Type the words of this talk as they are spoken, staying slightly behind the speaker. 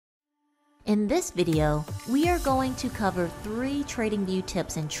In this video, we are going to cover 3 TradingView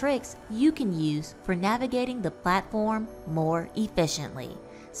tips and tricks you can use for navigating the platform more efficiently.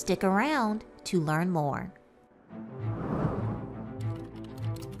 Stick around to learn more.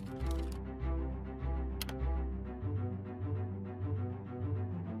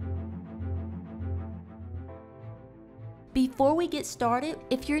 Before we get started,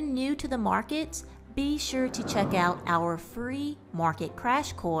 if you're new to the markets, be sure to check out our free market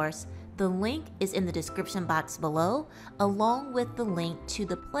crash course. The link is in the description box below, along with the link to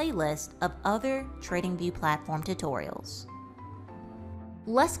the playlist of other TradingView platform tutorials.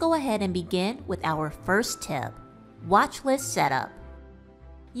 Let's go ahead and begin with our first tip, Watchlist Setup.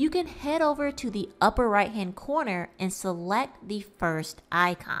 You can head over to the upper right hand corner and select the first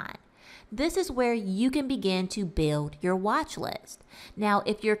icon. This is where you can begin to build your watch list. Now,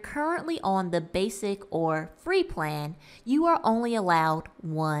 if you're currently on the basic or free plan, you are only allowed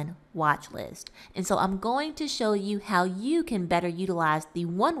one watch list. And so I'm going to show you how you can better utilize the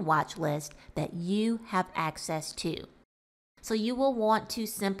one watch list that you have access to. So you will want to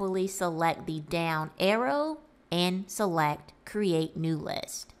simply select the down arrow and select Create New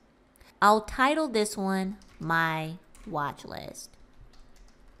List. I'll title this one My Watch List.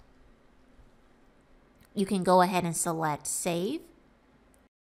 You can go ahead and select Save.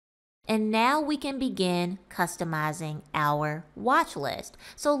 And now we can begin customizing our watch list.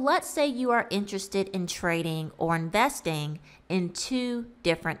 So let's say you are interested in trading or investing in 2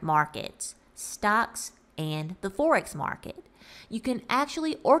 different markets, stocks and the forex market. You can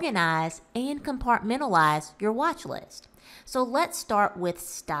actually organize and compartmentalize your watch list. So let's start with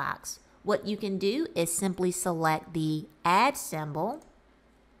stocks. What you can do is simply select the add symbol.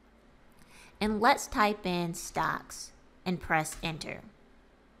 And let's type in stocks and press enter.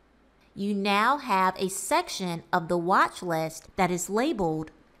 You now have a section of the watch list that is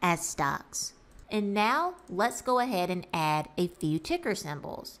labeled as stocks. And now let's go ahead and add a few ticker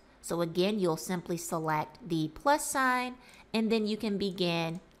symbols. So again, you'll simply select the plus sign and then you can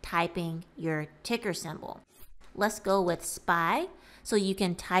begin typing your ticker symbol. Let's go with SPY. So you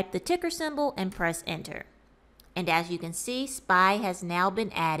can type the ticker symbol and press enter. And as you can see, SPY has now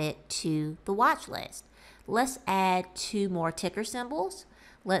been added to the watch list. Let's add 2 more ticker symbols.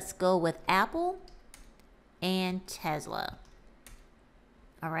 Let's go with Apple and Tesla.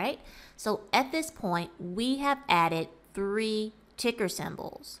 All right, so at this point, we have added 3 ticker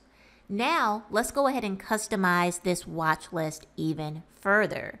symbols. Now, let's go ahead and customize this watch list even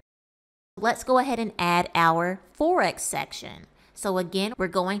further. Let's go ahead and add our forex section. So again, we're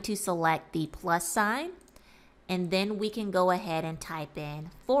going to select the plus sign. And then we can go ahead and type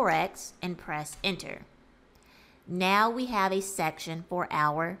in forex and press enter. Now we have a section for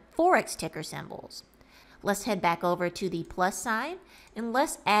our forex ticker symbols. Let's head back over to the plus sign and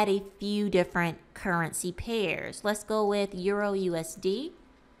let's add a few different currency pairs. Let's go with Euro USD,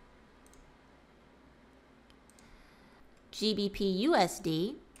 GBP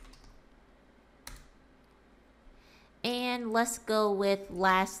USD, and let's go with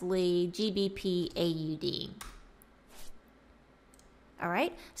lastly GBP AUD. All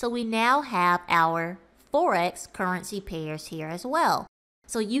right, so we now have our forex currency pairs here as well.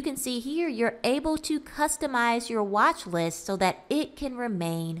 So you can see here, you're able to customize your watch list so that it can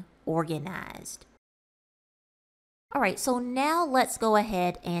remain organized. All right, so now let's go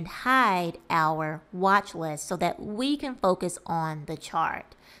ahead and hide our watch list so that we can focus on the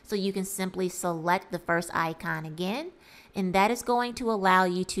chart. So you can simply select the first icon again, and that is going to allow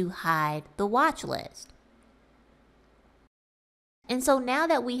you to hide the watch list. And so now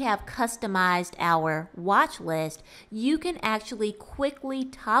that we have customized our watch list, you can actually quickly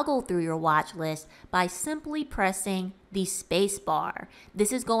toggle through your watch list by simply pressing the space bar.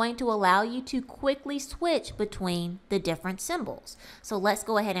 This is going to allow you to quickly switch between the different symbols. So let's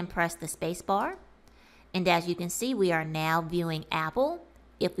go ahead and press the space bar. And as you can see, we are now viewing Apple.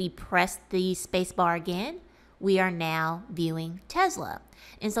 If we press the space bar again, we are now viewing Tesla.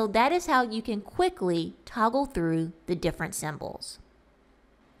 And so that is how you can quickly toggle through the different symbols.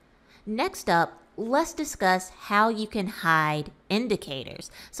 Next up, let's discuss how you can hide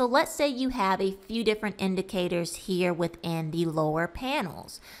indicators. So let's say you have a few different indicators here within the lower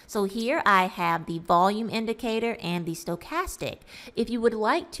panels. So here I have the volume indicator and the stochastic. If you would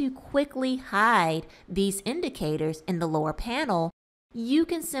like to quickly hide these indicators in the lower panel, you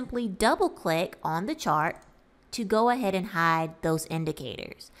can simply double click on the chart to go ahead and hide those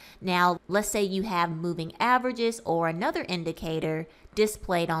indicators. Now, let's say you have moving averages or another indicator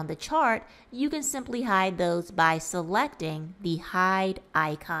displayed on the chart, you can simply hide those by selecting the hide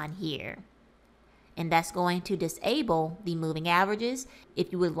icon here. and that's going to disable the moving averages.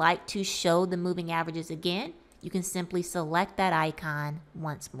 If you would like to show the moving averages again, you can simply select that icon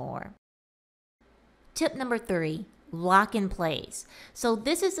once more. Tip number 3, lock in place. So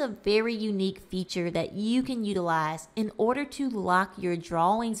this is a very unique feature that you can utilize in order to lock your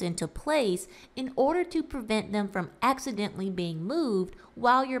drawings into place in order to prevent them from accidentally being moved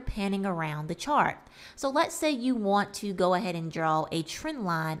while you're panning around the chart. So let's say you want to go ahead and draw a trend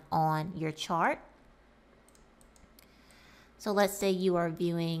line on your chart. So let's say you are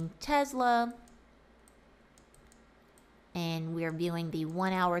viewing Tesla and we're viewing the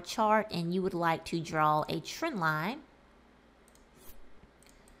 1 hour chart and you would like to draw a trend line.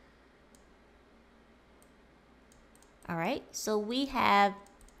 All right, so we have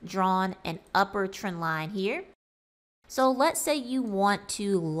drawn an upper trend line here. So let's say you want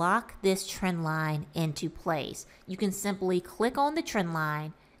to lock this trend line into place. You can simply click on the trend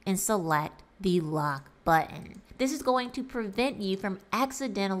line and select the lock button. This is going to prevent you from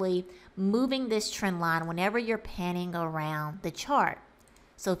accidentally moving this trend line whenever you're panning around the chart.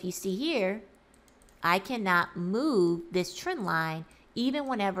 So if you see here, I cannot move this trend line even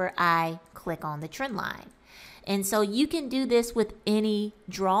whenever I click on the trend line. And so you can do this with any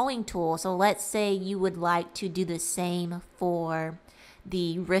drawing tool. So let's say you would like to do the same for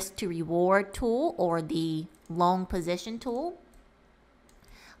the risk to reward tool or the long position tool.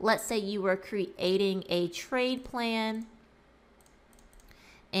 Let's say you were creating a trade plan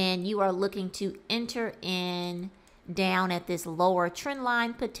and you are looking to enter in down at this lower trend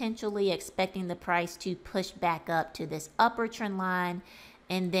line, potentially expecting the price to push back up to this upper trend line.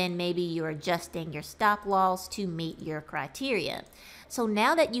 And then maybe you're adjusting your stop loss to meet your criteria. So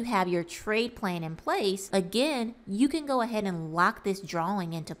now that you have your trade plan in place, again, you can go ahead and lock this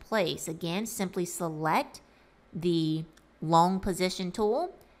drawing into place. Again, simply select the long position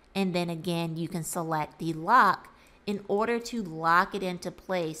tool, and then again, you can select the lock in order to lock it into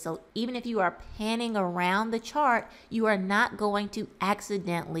place. So even if you are panning around the chart, you are not going to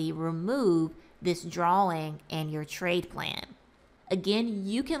accidentally remove this drawing in your trade plan. Again,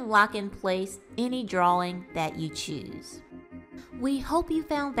 you can lock in place any drawing that you choose. We hope you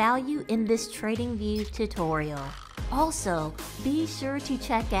found value in this TradingView tutorial. Also, be sure to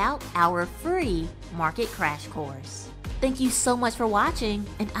check out our free market crash course. Thank you so much for watching,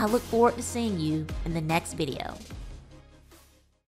 and I look forward to seeing you in the next video.